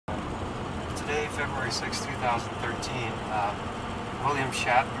Today, February 6, 2013, William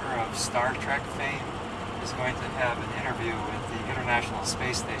Shatner of Star Trek fame is going to have an interview with the International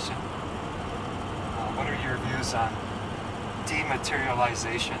Space Station. What are your views on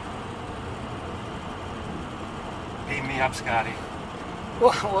dematerialization? Beam me up, Scotty.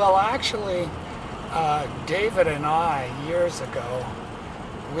 Well, actually, David and I, years ago,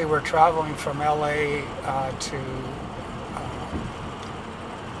 we were traveling from LA to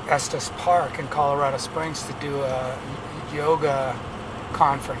Estes Park in Colorado Springs to do a yoga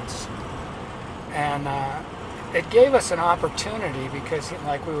conference. And it gave us an opportunity because,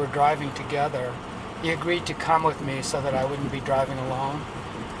 like, we were driving together. He agreed to come with me so that I wouldn't be driving alone.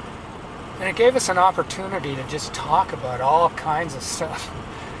 And it gave us an opportunity to just talk about all kinds of stuff.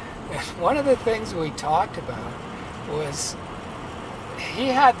 And one of the things we talked about was he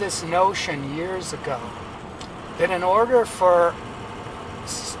had this notion years ago that in order for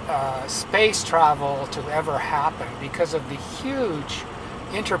space travel to ever happen, because of the huge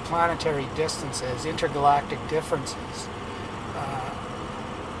interplanetary distances, intergalactic distances,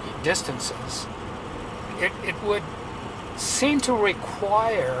 it would seem to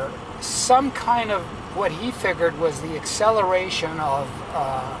require some kind of what he figured was the acceleration of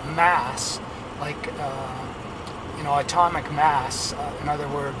mass, like atomic mass, in other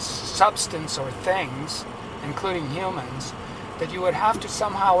words, substance or things, including humans, that you would have to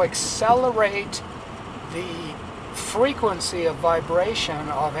somehow accelerate the frequency of vibration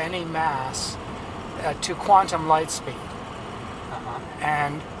of any mass to quantum light speed.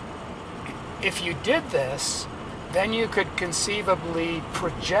 And if you did this, then you could conceivably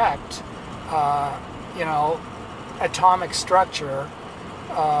project, atomic structure,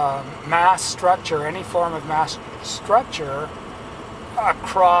 mass structure, any form of mass structure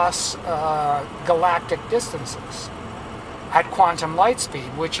across galactic distances at quantum light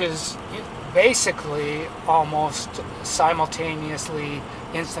speed, which is basically almost simultaneously,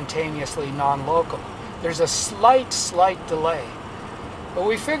 instantaneously non-local. There's a slight delay. But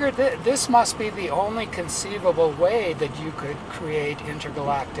we figured that this must be the only conceivable way that you could create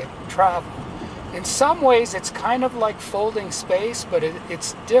intergalactic travel. In some ways, it's kind of like folding space, but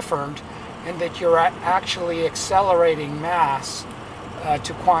it's different in that you're actually accelerating mass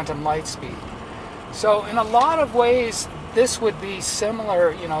to quantum light speed. So in a lot of ways, this would be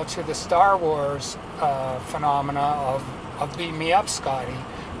similar, to the Star Wars phenomena of Beam Me Up, Scotty,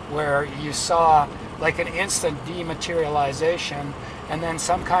 where you saw like an instant dematerialization and then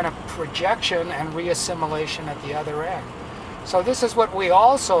some kind of projection and reassimilation at the other end. So this is what we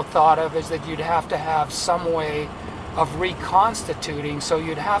also thought of, is that you'd have to have some way of reconstituting, so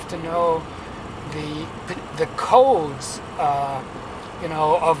you'd have to know the codes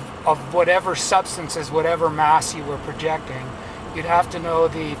of whatever substances, whatever mass you were projecting. You'd have to know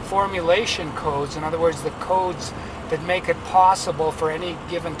the formulation codes, in other words, the codes that make it possible for any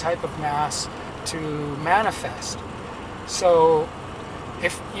given type of mass to manifest. So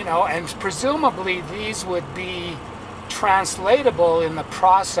and presumably these would be translatable in the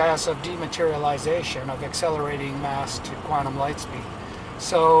process of dematerialization, of accelerating mass to quantum light speed.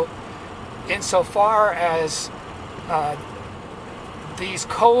 So insofar as these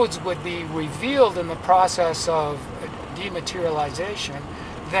codes would be revealed in the process of dematerialization,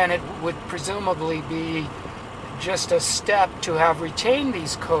 then it would presumably be just a step to have retained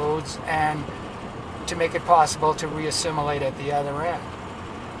these codes and to make it possible to reassimilate at the other end.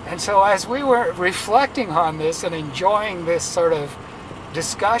 And so as we were reflecting on this and enjoying this sort of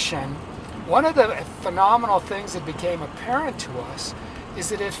discussion, one of the phenomenal things that became apparent to us is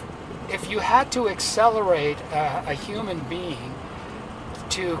that if you had to accelerate a human being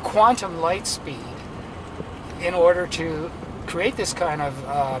to quantum light speed in order to create this kind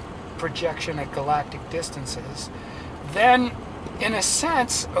of projection at galactic distances, then in a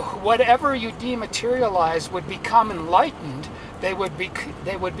sense, whatever you dematerialize would become enlightened. They would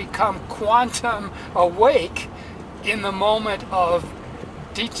become quantum awake in the moment of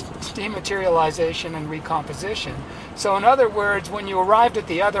dematerialization and recomposition. So in other words, when you arrived at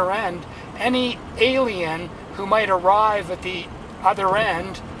the other end, any alien who might arrive at the other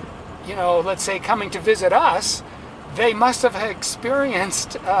end, let's say coming to visit us, they must have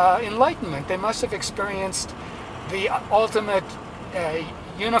experienced enlightenment. They must have experienced the ultimate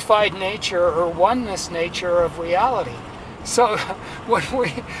unified nature or oneness nature of reality. So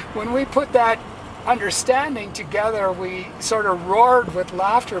when we put that understanding together, we sort of roared with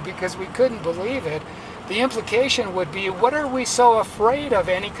laughter because we couldn't believe it. The implication would be, what are we so afraid of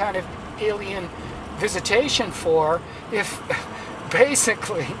any kind of alien visitation for, if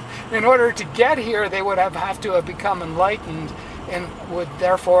basically in order to get here they would have to have become enlightened and would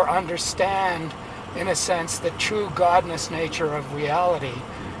therefore understand, in a sense, the true godness nature of reality,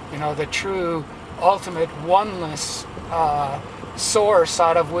 the true ultimate oneness source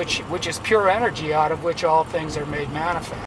out of which is pure energy, out of which all things are made manifest.